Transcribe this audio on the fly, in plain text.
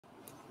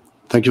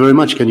Thank you very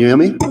much. Can you hear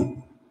me?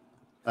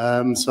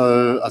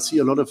 So I see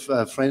a lot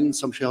of friends,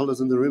 some shareholders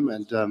in the room,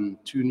 and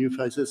two new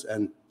faces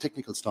and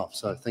technical staff.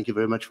 So thank you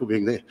very much for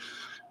being there.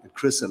 And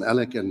Chris and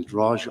Alec and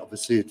Raj,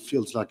 obviously it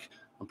feels like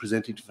I'm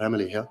presenting to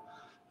family here.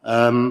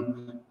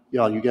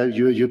 Yeah,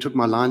 you took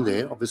my line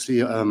there. Obviously,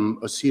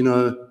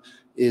 Osino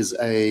is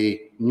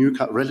a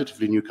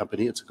relatively new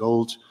company. It's a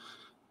gold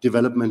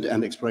development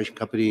and exploration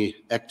company,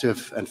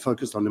 active and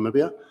focused on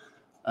Namibia.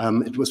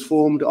 It was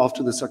formed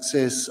after the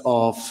success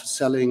of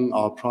selling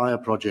our prior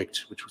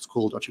project, which was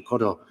called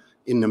Otjikoto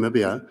in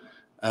Namibia,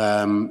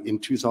 in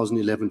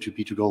 2011 to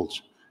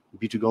B2Gold.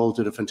 B2Gold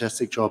did a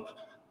fantastic job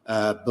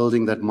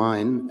building that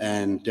mine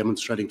and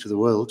demonstrating to the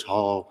world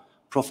how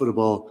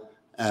profitable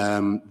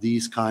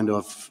these kind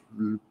of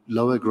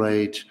lower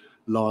grade,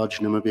 large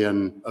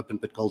Namibian open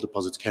pit gold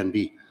deposits can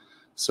be.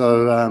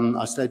 So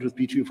I stayed with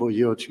B2 for a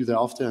year or two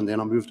thereafter, and then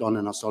I moved on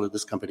and I started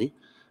this company.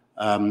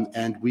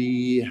 And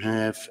we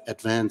have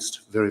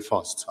advanced very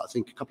fast. I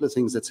think a couple of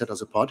things that set us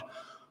apart.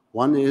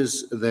 One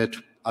is that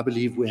I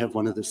believe we have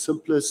one of the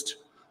simplest,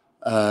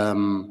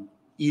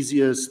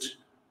 easiest,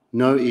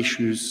 no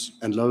issues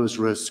and lowest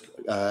risk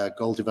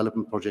gold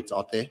development projects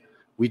out there.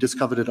 We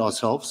discovered it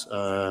ourselves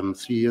 3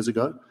 years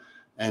ago.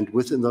 And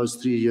within those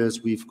 3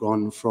 years, we've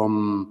gone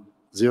from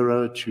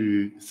 0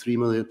 to 3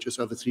 million,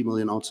 just over 3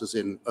 million ounces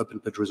in open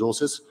pit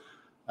resources.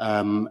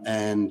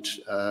 And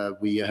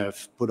we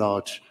have put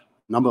out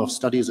number of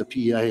studies, a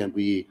PEA, and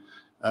we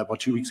about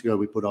 2 weeks ago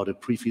we put out a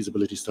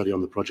pre-feasibility study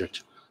on the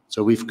project.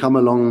 So we've come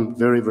along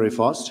very, very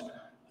fast,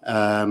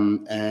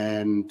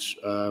 and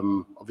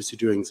obviously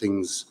doing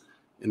things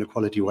in a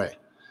quality way.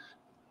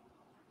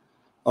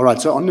 All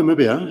right, so on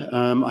Namibia,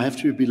 I have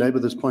to belabor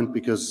this point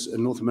because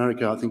in North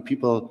America, I think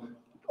people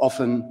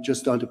often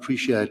just don't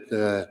appreciate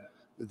the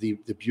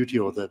beauty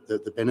or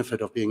the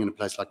benefit of being in a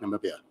place like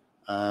Namibia.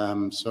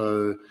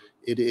 So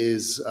it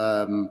is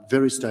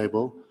very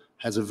stable,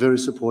 has a very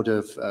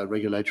supportive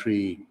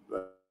regulatory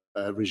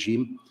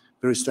regime,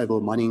 very stable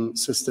mining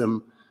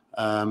system,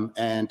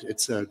 and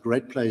it's a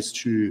great place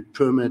to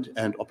permit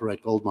and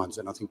operate gold mines.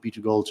 And I think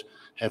B2Gold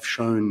have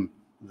shown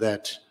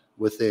that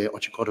with their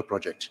Otjikoto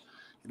project.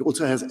 It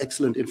also has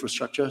excellent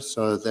infrastructure,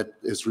 so that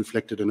is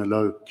reflected in a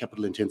low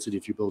capital intensity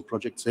if you build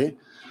projects there,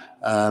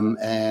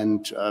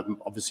 and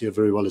obviously a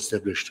very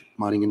well-established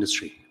mining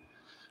industry.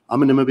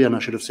 I'm a Namibian, I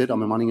should have said.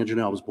 I'm a mining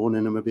engineer. I was born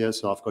in Namibia,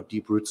 so I've got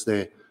deep roots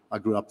there. I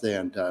grew up there,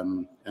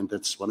 and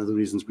that's one of the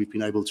reasons we've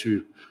been able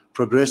to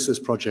progress this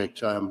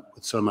project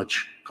with so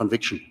much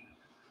conviction.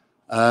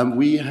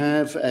 We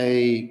have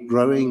a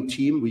growing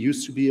team. We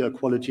used to be a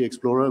quality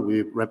explorer.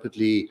 We're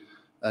rapidly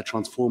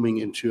transforming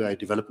into a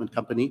development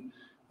company.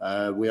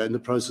 We are in the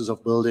process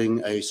of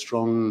building a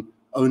strong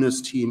owners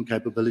team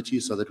capability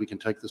so that we can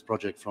take this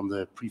project from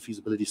the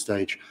pre-feasibility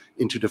stage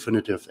into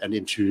definitive and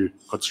into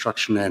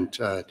construction and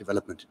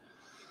development.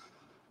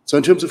 So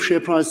in terms of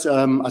share price,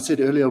 I said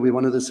earlier, we're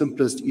one of the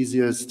simplest,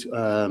 easiest,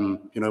 one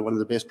of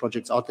the best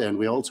projects out there, and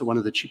we're also one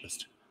of the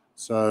cheapest.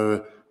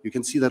 So you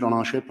can see that on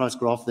our share price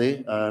graph there.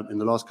 In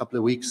the last couple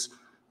of weeks,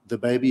 the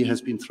baby has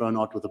been thrown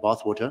out with the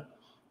bathwater.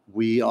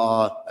 We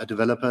are a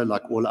developer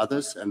like all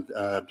others, and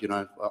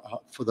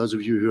for those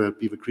of you who were at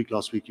Beaver Creek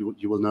last week,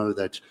 you will know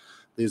that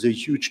there's a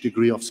huge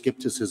degree of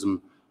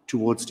skepticism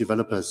towards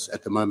developers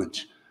at the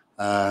moment.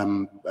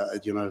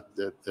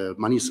 The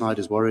money side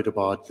is worried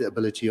about the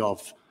ability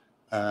of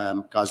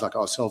guys like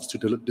ourselves to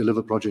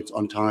deliver projects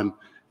on time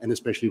and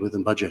especially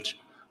within budget.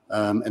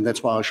 And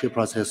that's why our share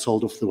price has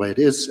sold off the way it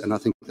is, and I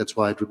think that's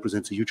why it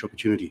represents a huge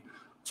opportunity.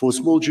 For a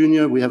small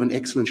junior, we have an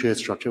excellent share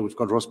structure. We've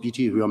got Ross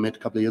Beatty, who I met a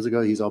couple of years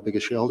ago. He's our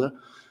biggest shareholder.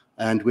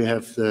 And we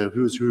have the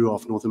who's who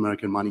of North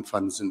American mining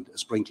funds and a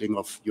sprinkling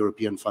of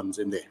European funds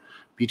in there.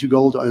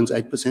 B2Gold owns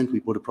 8%.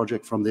 We bought a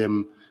project from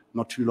them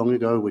not too long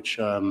ago, which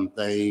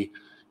they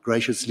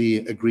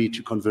graciously agreed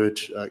to convert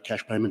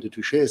cash payment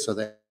into shares. So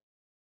they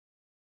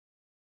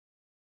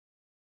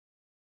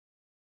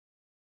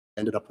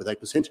ended up with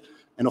 8%.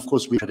 And of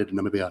course, we traded in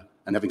Namibia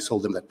and having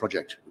sold them that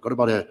project. We've got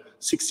about a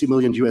 $60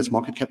 million US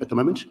market cap at the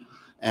moment,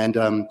 and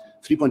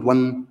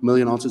 3.1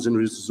 million ounces in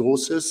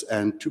resources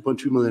and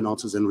 2.2 million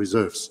ounces in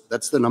reserves.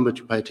 That's the number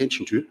to pay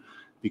attention to,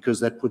 because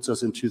that puts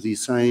us into the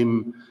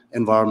same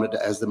environment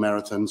as the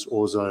Marathons,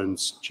 Ore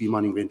Zones, G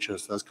Mining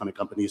Ventures, those kind of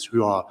companies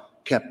who are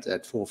capped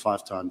at 4 or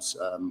 5 times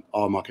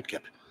our market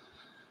cap.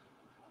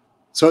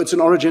 So it's an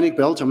orogenic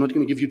belt. I'm not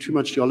going to give you too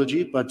much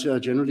geology, but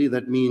generally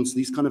that means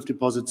these kind of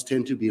deposits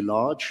tend to be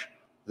large.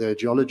 The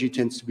geology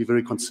tends to be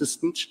very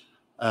consistent.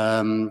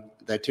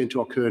 They tend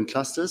to occur in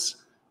clusters,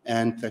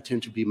 and they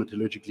tend to be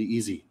metallurgically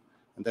easy.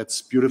 And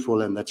that's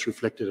beautiful, and that's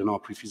reflected in our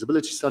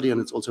pre-feasibility study,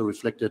 and it's also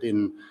reflected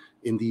in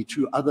the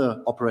 2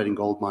 other operating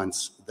gold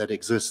mines that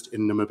exist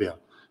in Namibia.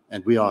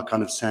 And we are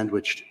kind of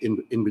sandwiched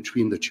in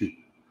between the 2.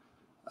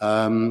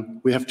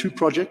 We have 2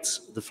 projects.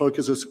 The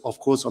focus is, of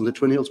course, on the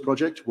Twin Hills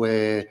project,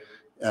 where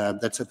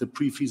that's at the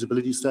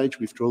pre-feasibility stage.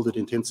 We've drilled it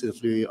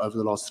intensively over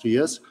the last 3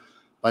 years.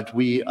 But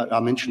I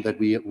mentioned that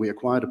we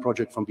acquired a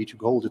project from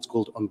B2Gold. It's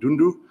called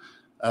Ondundu.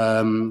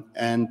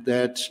 And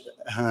that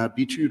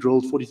B2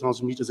 drilled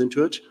 40,000 meters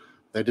into it.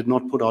 They did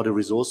not put out a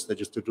resource, they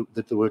just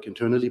did the work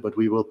internally, but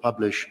we will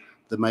publish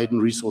the maiden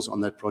resource on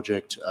that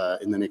project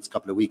in the next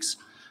couple of weeks.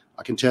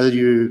 I can tell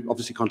you,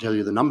 obviously can't tell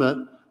you the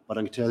number, but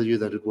I can tell you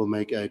that it will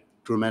make a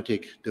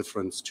dramatic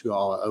difference to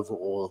our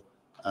overall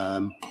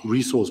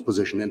resource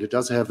position. And it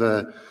does have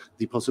the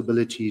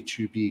possibility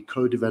to be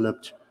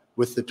co-developed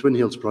with the Twin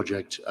Hills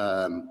project.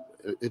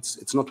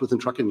 It's not within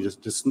trucking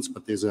distance,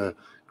 but there's a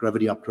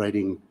gravity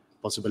upgrading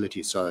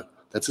possibility. So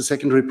that's a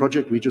secondary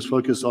project. We just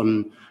focus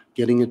on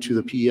getting it to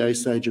the PEA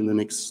stage in the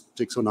next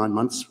 6 or 9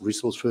 months,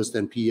 resource first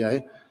and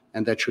PEA,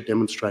 and that should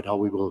demonstrate how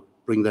we will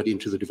bring that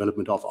into the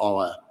development of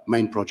our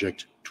main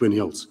project, Twin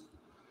Hills.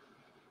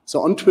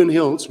 So on Twin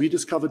Hills, we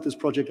discovered this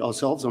project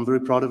ourselves. I'm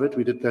very proud of it.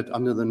 We did that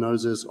under the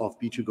noses of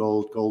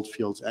B2Gold, Gold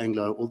Fields,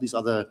 Anglo, all these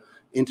other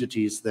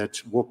entities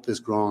that walked this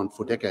ground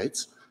for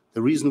decades.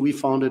 The reason we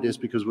found it is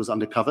because it was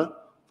undercover.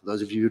 For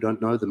those of you who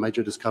don't know, the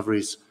major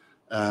discoveries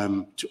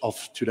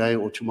of today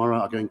or tomorrow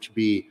are going to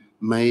be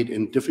made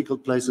in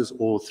difficult places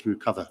or through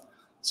cover.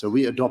 So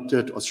we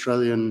adopted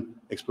Australian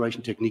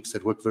exploration techniques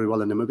that work very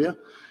well in Namibia.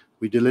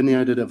 We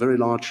delineated a very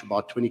large,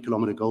 about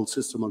 20-kilometer gold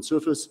system on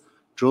surface,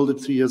 drilled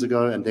it 3 years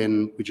ago, and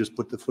then we just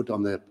put the foot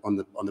on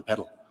the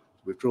pedal.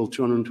 We've drilled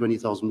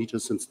 220,000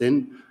 meters since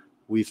then.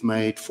 We've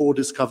made 4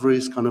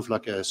 discoveries, kind of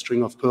like a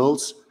string of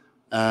pearls.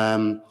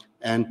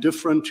 And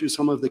different to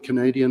some of the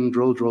Canadian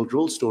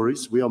drill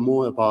stories, we are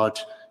more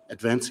about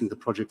advancing the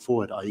project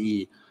forward,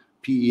 i.e.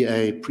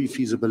 PEA,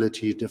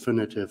 pre-feasibility,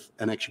 definitive,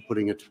 and actually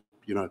putting it,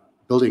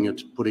 building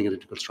it, putting it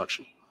into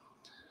construction.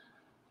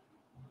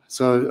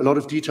 So a lot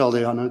of detail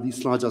there. I know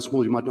these slides are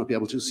small, you might not be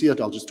able to see it.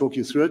 I'll just talk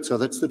you through it. So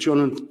that's the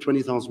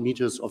 220,000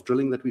 meters of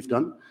drilling that we've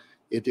done.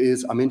 It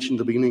is, I mentioned in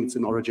the beginning, it's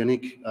an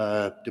orogenic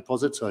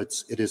deposit, so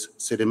it is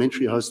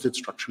sedimentary hosted,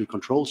 structurally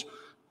controlled.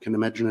 You can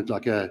imagine it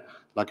like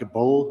a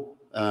bowl.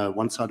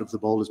 One side of the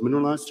bowl is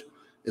mineralized.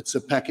 It's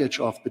a package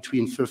of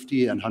between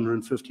 50 and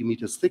 150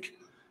 meters thick,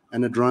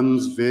 and it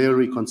runs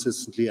very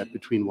consistently at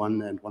between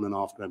 1 and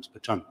 1.5 grams per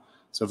ton.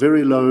 So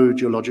very low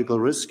geological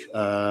risk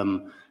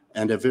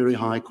and a very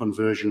high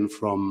conversion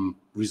from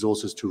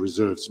resources to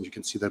reserves, and you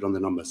can see that on the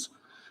numbers.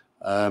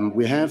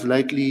 We have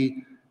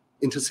lately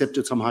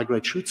intercepted some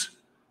high-grade shoots,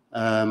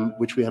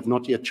 which we have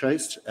not yet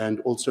chased, and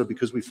also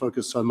because we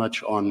focus so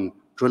much on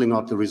drilling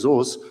out the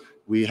resource,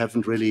 we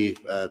haven't really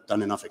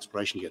done enough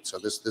exploration yet. So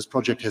this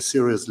project has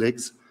serious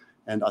legs,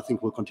 and I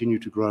think will continue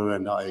to grow.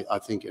 And I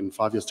think in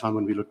 5 years' time,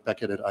 when we look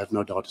back at it, I have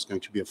no doubt it's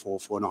going to be a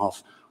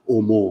 4.5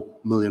 or more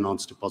million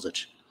ounce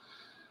deposit.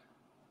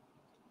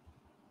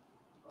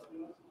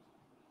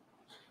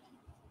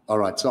 All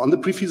right, so on the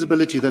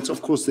pre-feasibility, that's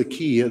of course the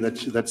key.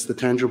 That's the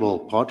tangible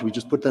part. We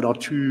just put that out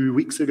 2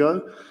 weeks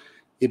ago.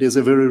 It is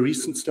a very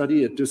recent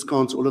study. It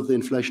discounts all of the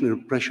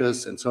inflationary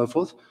pressures and so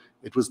forth.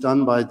 It was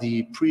done by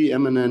the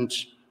preeminent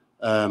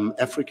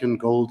African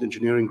gold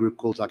engineering group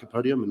called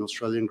Lycopodium, an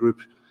Australian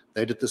group.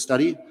 They did the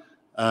study.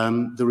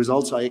 The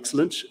results are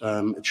excellent.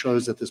 It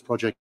shows that this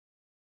project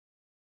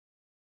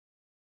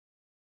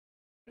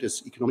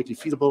is economically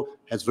feasible,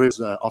 has very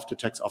after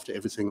tax, after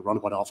everything, around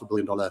about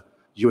 $500 million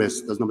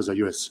US. Those numbers are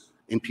US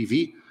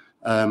NPV.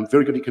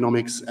 Very good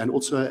economics, and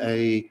also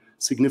a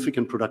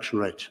significant production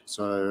rate.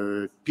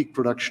 So peak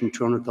production,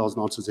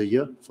 200,000 ounces a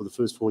year for the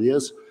first 4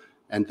 years,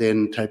 and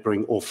then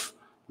tapering off.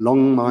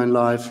 Long mine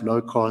life,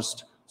 low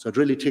cost. So it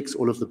really ticks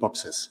all of the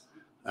boxes.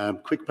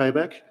 Quick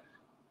payback.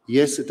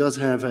 Yes, it does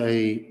have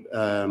a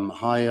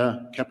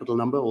higher capital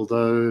number,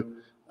 although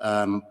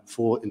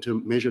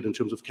measured in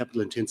terms of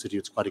capital intensity,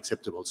 it's quite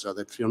acceptable. So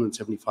that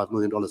 $375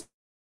 million,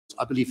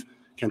 I believe,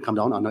 can come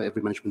down. I know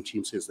every management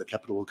team says that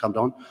capital will come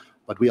down,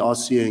 but we are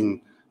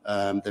seeing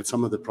that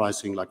some of the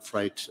pricing, like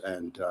freight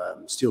and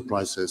steel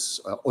prices,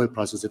 oil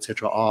prices,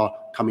 etc., are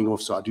coming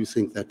off. So I do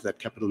think that that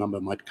capital number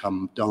might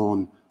come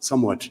down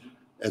somewhat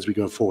as we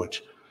go forward.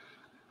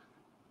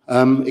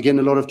 Again,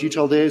 a lot of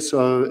detail there.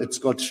 So it's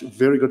got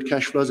very good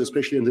cash flows,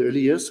 especially in the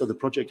early years. So the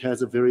project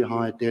has a very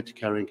high debt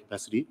carrying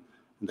capacity.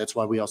 And that's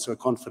why we are so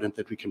confident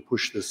that we can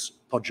push this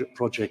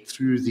project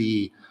through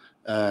the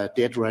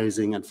debt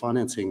raising and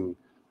financing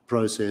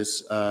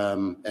process.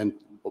 And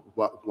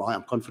why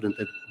I'm confident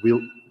that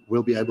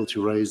we'll be able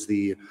to raise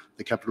the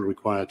capital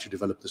required to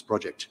develop this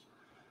project.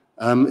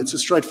 It's a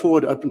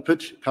straightforward open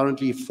pit.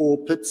 Currently 4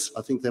 pits.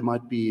 I think there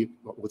might be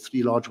with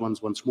 3 large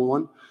ones, 1 small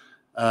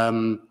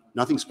one.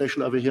 Nothing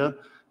special over here.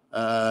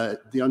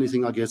 The only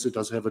thing, I guess, it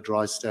does have a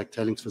dry stack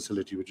tailings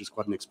facility, which is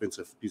quite an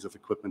expensive piece of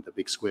equipment, a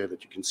big square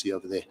that you can see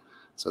over there.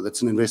 So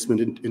that's an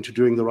investment into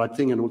doing the right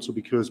thing, and also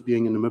because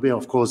being in Namibia,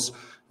 of course,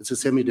 it's a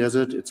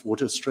semi-desert, it's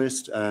water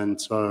stressed, and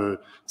so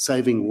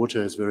saving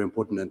water is very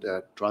important,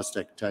 and dry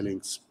stack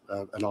tailings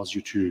allows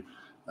you to,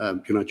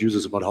 it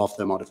uses about half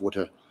the amount of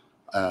water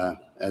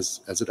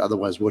as it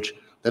otherwise would.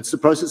 That's the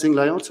processing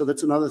layout. So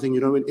that's another thing,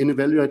 in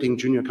evaluating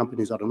junior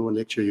companies, I don't want to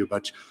lecture you,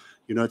 but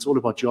it's all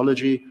about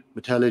geology,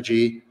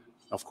 metallurgy,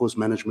 of course,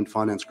 management,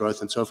 finance,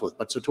 growth, and so forth.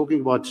 But so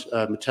talking about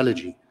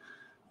metallurgy,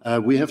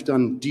 we have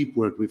done deep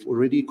work. We've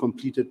already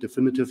completed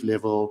definitive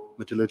level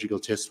metallurgical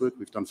test work.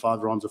 We've done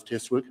 5 rounds of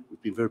test work.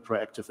 We've been very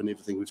proactive in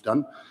everything we've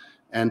done.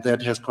 and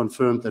that has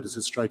confirmed that it's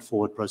a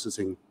straightforward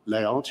processing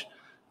layout.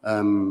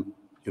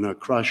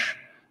 Crush,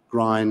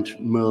 grind,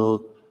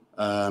 mill,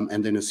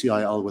 and then a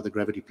CIL with a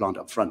gravity plant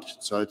up front.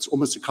 So it's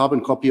almost a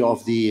carbon copy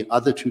of the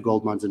other 2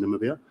 gold mines in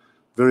Namibia.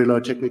 Very low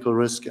technical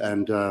risk,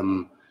 and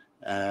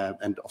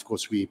of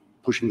course we're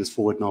pushing this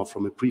forward now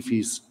from a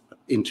pre-feas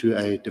into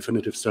a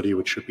definitive study,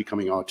 which should be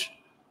coming out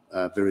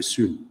very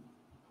soon.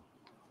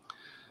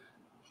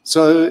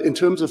 So in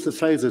terms of the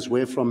phases,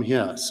 where from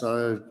here?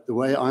 So the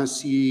way I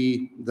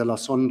see the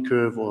Lassonde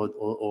curve,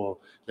 or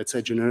let's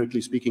say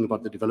generically speaking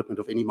about the development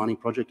of any mining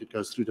project, it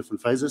goes through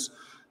different phases,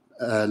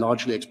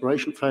 largely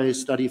exploration phase,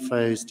 study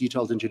phase,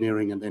 detailed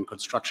engineering, and then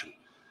construction.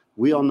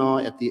 We are now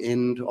at the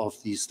end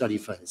of the study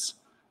phase.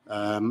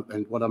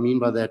 And what I mean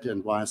by that,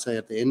 and why I say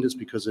at the end, is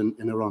because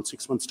in around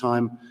 6 months'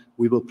 time,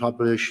 we will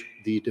publish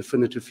the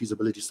definitive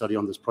feasibility study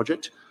on this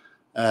project.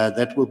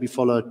 That will be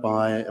followed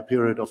by a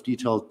period of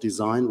detailed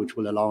design, which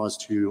will allow us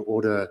to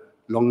order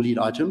long lead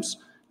items.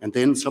 And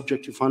then,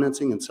 subject to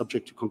financing and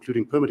subject to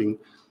concluding permitting,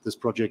 this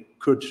project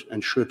could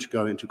and should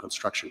go into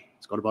construction.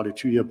 It's got about a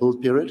 2-year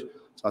build period.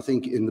 So I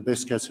think in the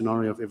best case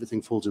scenario, if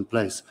everything falls in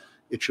place,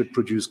 it should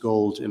produce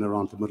gold in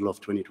around the middle of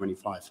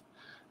 2025.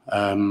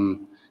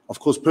 Of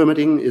course,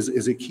 permitting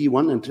is a key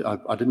one, and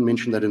I didn't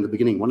mention that in the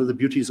beginning. One of the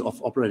beauties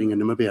of operating in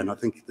Namibia, and I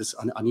think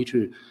I need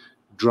to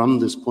drum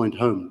this point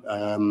home,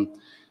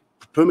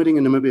 permitting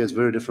in Namibia is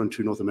very different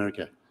to North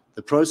America.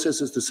 The process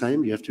is the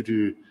same. You have to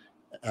do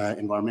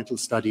environmental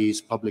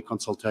studies, public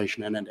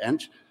consultation,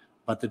 and.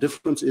 But the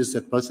difference is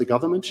that both the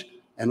government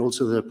and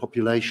also the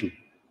population,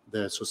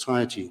 the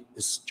society,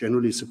 is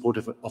generally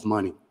supportive of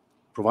mining,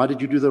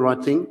 provided you do the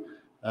right thing.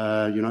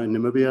 In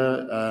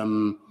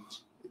Namibia,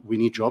 we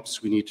need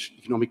jobs, we need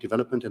economic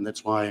development, and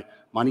that's why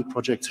mining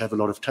projects have a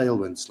lot of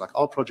tailwinds. Like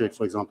our project,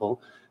 for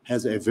example,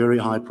 has a very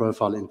high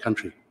profile in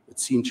country.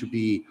 It's seen to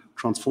be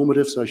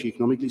transformative,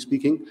 socioeconomically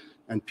speaking,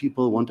 and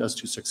people want us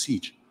to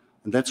succeed.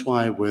 And that's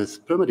why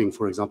with permitting,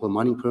 for example,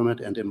 mining permit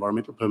and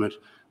environmental permit,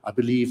 I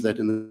believe that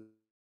in the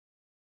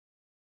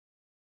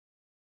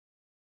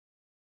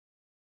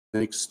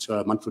next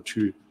month or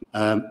two,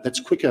 that's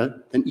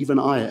quicker than even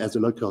I, as a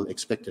local,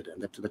 expected,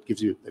 and that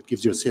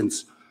gives you a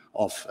sense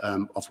of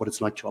what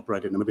it's like to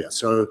operate in Namibia.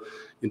 So,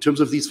 in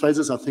terms of these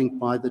phases, I think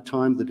by the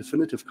time the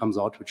definitive comes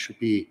out, which should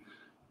be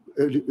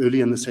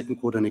early in the second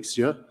quarter next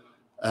year,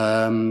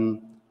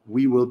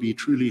 we will be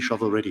truly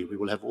shovel ready. We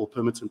will have all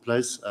permits in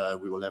place.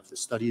 We will have the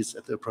studies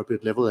at the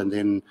appropriate level, and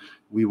then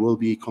we will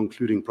be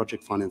concluding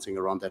project financing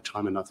around that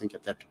time. And I think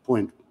at that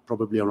point,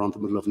 probably around the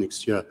middle of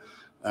next year,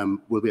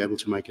 we'll be able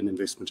to make an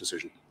investment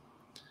decision.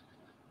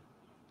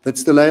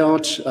 That's the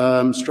layout,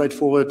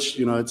 straightforward.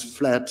 It's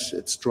flat,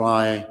 it's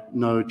dry,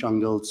 no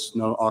jungles,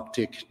 no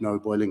Arctic, no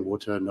boiling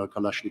water, no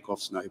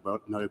Kalashnikovs, no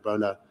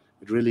Ebola.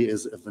 It really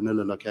is a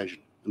vanilla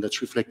location, and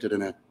that's reflected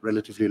in a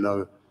relatively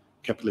low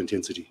capital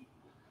intensity.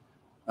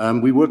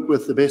 We work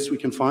with the best we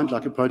can find.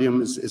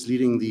 Lycopodium is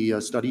leading the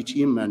study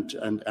team,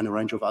 and a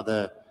range of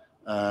other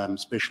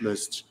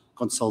specialist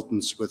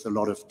consultants with a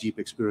lot of deep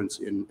experience,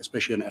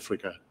 especially in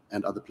Africa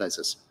and other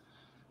places.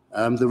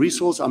 The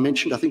resource I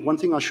mentioned, I think one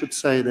thing I should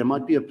say, there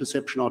might be a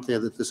perception out there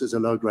that this is a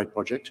low-grade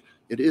project.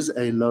 It is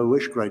a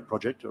lowish grade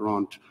project,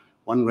 around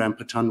 1 gram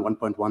per ton,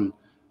 1.1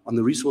 on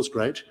the resource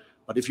grade.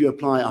 But if you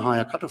apply a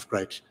higher cutoff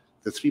grade,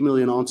 the 3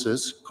 million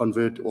ounces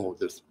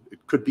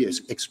it could be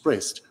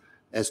expressed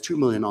as 2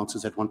 million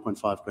ounces at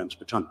 1.5 grams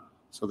per ton.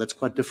 So that's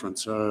quite different.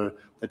 So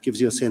that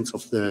gives you a sense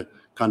of the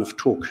kind of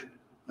torque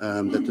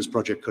that this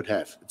project could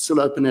have. It's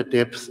still open at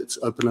depth. It's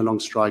open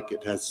along strike.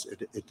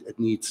 It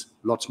needs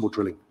lots more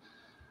drilling.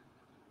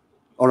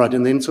 All right,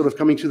 and then sort of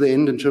coming to the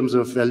end in terms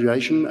of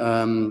valuation,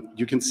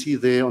 you can see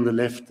there on the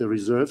left the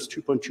reserves,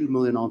 2.2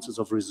 million ounces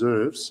of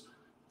reserves.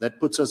 That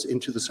puts us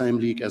into the same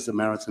league as the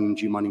Marathon,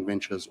 G Mining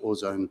Ventures,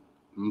 Ozone,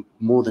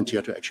 more than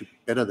Tietto, actually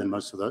better than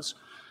most of those.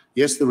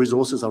 Yes, the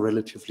resources are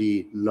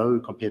relatively low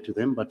compared to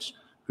them, but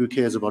who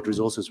cares about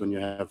resources when you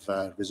have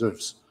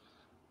reserves?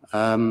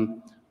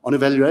 On a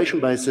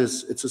valuation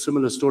basis, it's a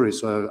similar story.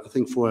 So I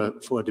think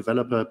for a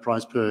developer,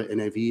 price per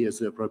NAV is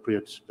the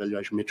appropriate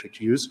valuation metric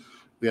to use.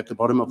 We're at the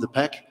bottom of the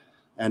pack,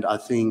 and I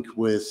think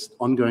with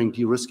ongoing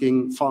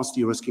de-risking, fast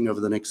de-risking over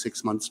the next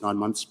 6 months, 9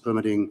 months,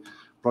 permitting,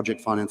 project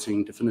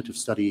financing, definitive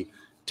study,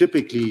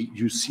 typically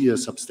you see a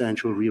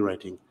substantial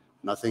re-rating.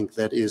 And I think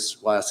that is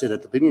why I said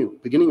at the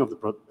beginning of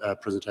the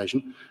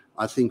presentation,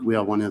 I think we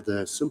are one of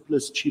the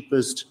simplest,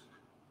 cheapest,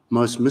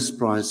 most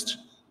mispriced,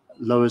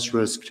 lowest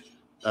risk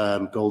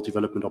gold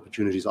development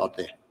opportunities out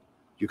there.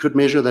 You could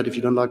measure that if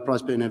you don't like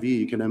price per NAV,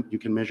 you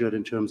can measure it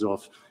in terms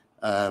of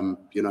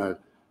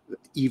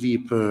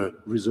EV per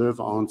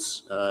reserve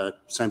ounce,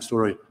 same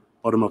story,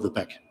 bottom of the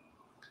pack.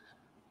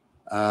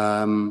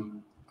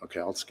 Okay,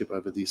 I'll skip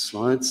over these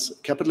slides.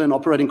 Capital and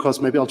operating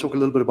costs, maybe I'll talk a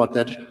little bit about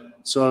that.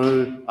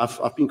 So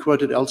I've been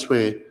quoted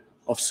elsewhere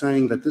of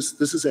saying that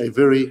this is a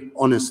very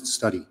honest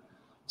study.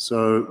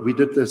 So we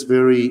did this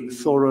very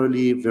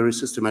thoroughly, very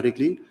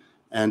systematically,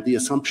 and the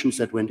assumptions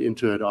that went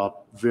into it are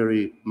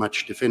very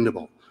much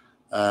defendable.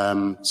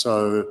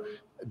 So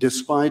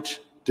despite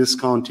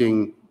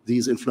discounting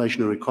these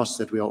inflationary costs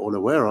that we are all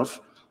aware of,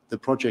 the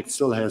project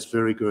still has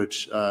very good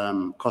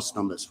cost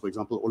numbers. For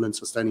example, all-in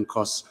sustaining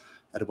costs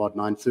at about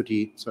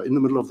 930. So in the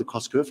middle of the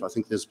cost curve, I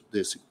think there's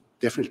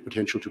definitely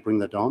potential to bring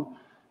that down.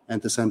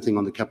 And the same thing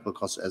on the capital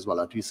costs as well.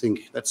 I do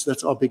think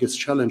that's our biggest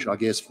challenge, I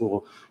guess,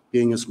 for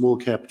being a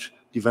small-capped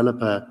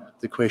developer.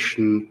 The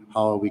question,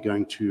 how are we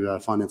going to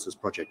finance this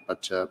project?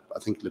 But I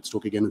think let's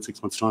talk again in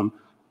 6 months' time.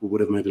 We would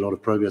have made a lot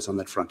of progress on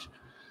that front.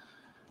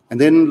 And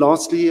then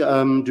lastly,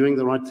 doing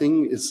the right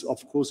thing is,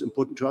 of course,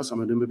 important to us.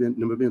 I'm a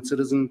Namibian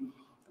citizen,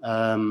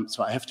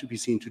 so I have to be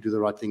seen to do the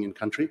right thing in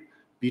country.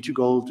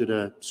 B2Gold did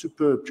a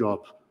superb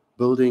job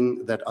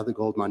building that other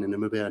gold mine in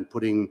Namibia and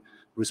putting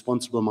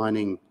responsible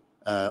mining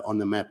on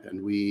the map,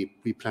 and we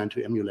plan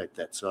to emulate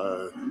that.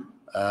 So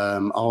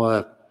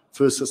our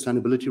first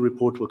sustainability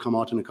report will come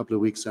out in a couple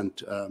of weeks, and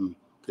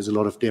there's a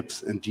lot of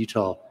depth and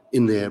detail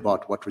in there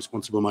about what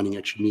responsible mining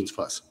actually means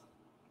for us.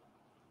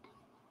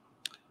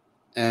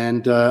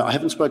 And I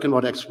haven't spoken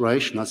about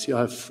exploration. I see I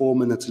have 4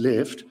 minutes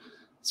left,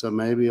 so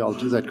maybe I'll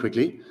do that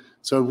quickly.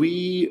 So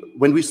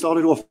when we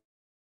started off,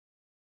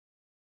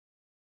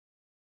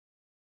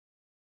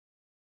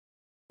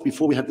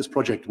 before we had this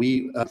project,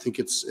 I think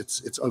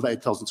it's over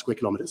 8,000 square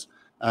kilometers.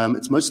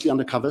 It's mostly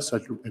undercover, so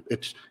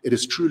it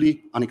is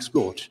truly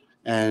unexplored.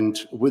 And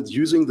with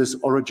using this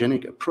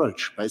orogenic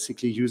approach,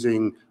 basically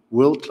using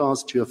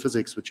world-class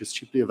geophysics, which is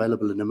cheaply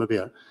available in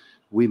Namibia,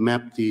 we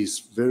mapped these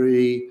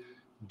very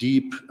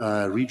deep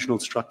regional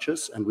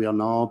structures, and we are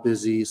now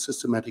busy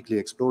systematically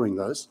exploring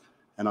those.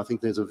 And I think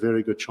there's a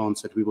very good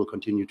chance that we will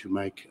continue to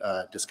make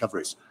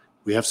discoveries.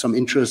 We have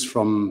interest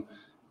from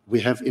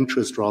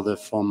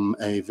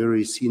a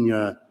very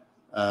senior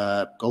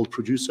gold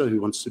producer who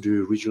wants to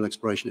do regional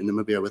exploration in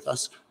Namibia with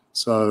us.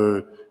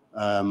 So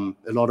a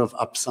lot of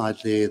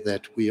upside there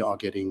that we are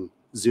getting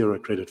zero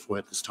credit for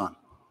at this time.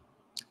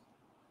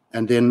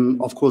 And then,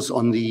 of course,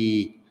 on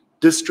the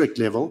district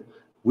level,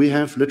 we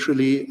have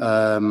literally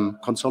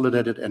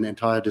consolidated an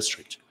entire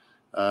district.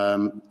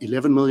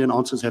 11 million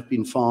ounces have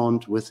been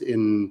found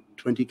within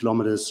 20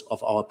 kilometers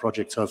of our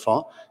project so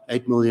far,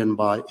 8 million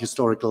by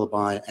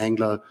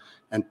Anglo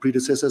and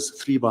predecessors,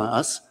 3 by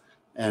us.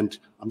 And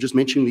I'm just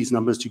mentioning these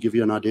numbers to give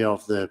you an idea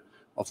of the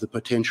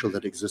potential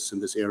that exists in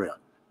this area.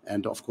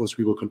 And of course,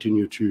 we will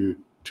continue to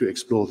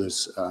explore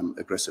this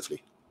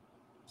aggressively.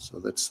 So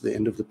that's the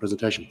end of the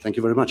presentation. Thank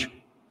you very much.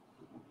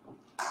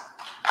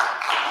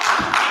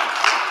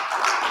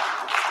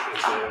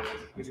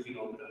 We can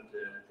open up to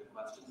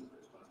questions if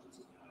there's questions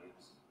in the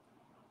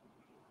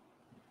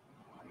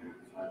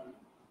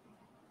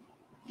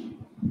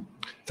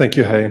audience. Thank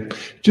you, Heye.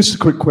 Just a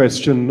quick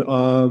question.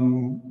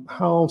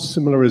 How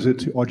similar is it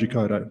to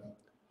Otjikoto?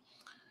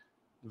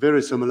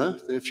 Very similar.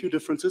 There are a few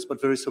differences,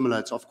 but very similar.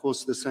 It's, of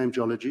course, the same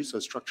geology, so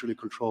structurally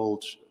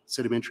controlled,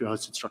 sedimentary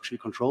hosted, structurally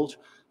controlled.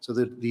 So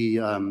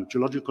the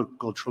geological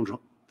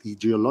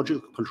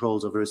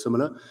controls are very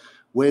similar.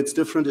 Where it's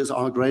different is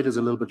our grade is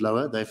a little bit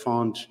lower. They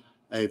found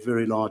a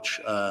very large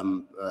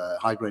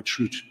high-grade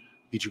shoot,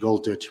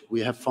 B2Gold did.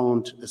 We have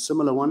found a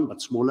similar one,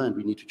 but smaller, and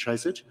we need to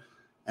chase it.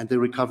 And the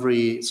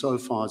recovery so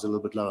far is a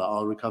little bit lower.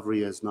 Our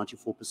recovery is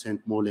 94%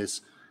 more or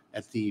less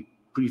at the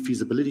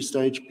pre-feasibility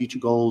stage.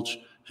 B2Gold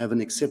have an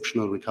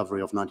exceptional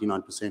recovery of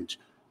 99%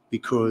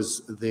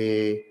 because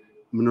their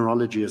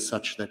mineralogy is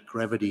such that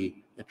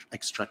gravity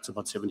extracts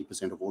about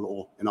 70% of all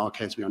ore. In our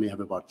case, we only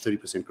have about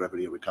 30%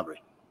 gravity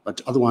recovery.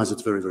 But otherwise,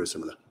 it's very, very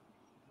similar.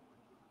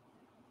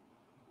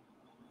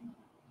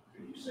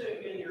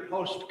 In your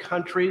host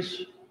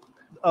countries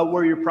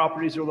where your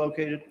properties are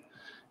located?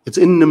 It's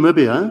in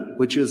Namibia,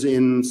 which is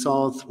in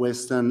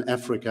southwestern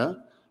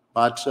Africa,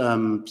 but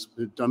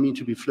don't mean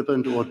to be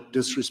flippant or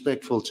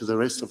disrespectful to the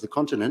rest of the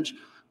continent,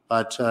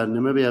 but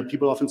Namibia,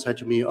 people often say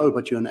to me, oh,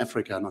 but you're in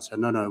Africa. And I say,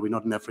 no, we're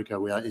not in Africa,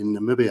 we are in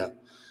Namibia.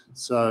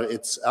 So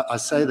I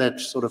say that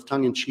sort of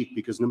tongue-in-cheek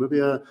because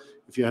Namibia,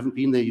 if you haven't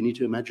been there, you need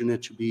to imagine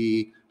it to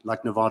be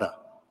like Nevada.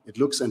 It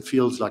looks and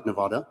feels like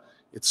Nevada.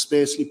 It's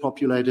sparsely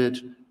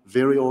populated,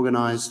 very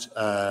organized.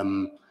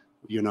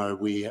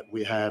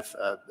 We have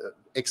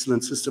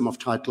excellent system of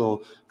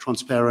title,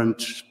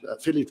 transparent,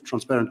 fairly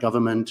transparent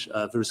government,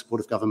 very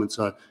supportive government.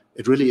 So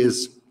it really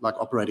is like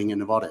operating in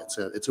Nevada.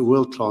 It's a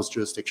world-class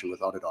jurisdiction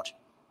without a doubt.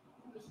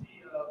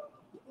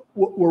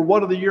 Were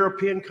one of the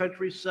European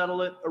countries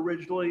settle it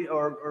originally,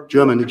 or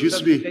German? It used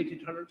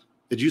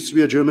to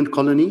be a German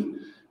colony.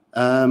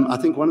 I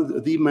think one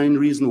of the main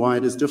reason why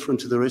it is different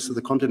to the rest of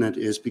the continent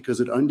is because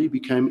it only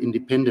became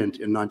independent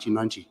in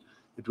 1990.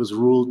 It was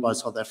ruled by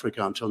South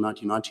Africa until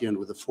 1990, and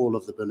with the fall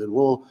of the Berlin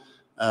Wall.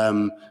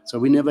 So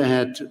we never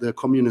had the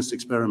communist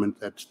experiment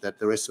that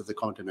the rest of the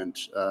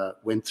continent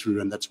went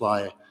through, and that's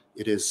why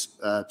it is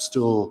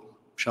still,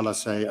 shall I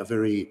say, a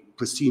very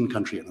pristine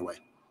country in a way.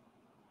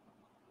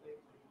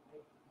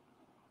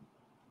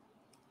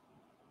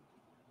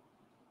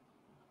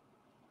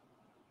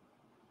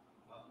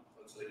 Well,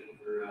 let's wait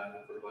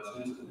for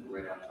questions.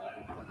 We're right on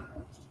time.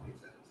 Just 20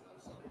 seconds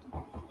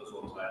left. So,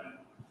 time.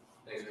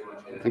 Thanks very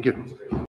much. Thank you.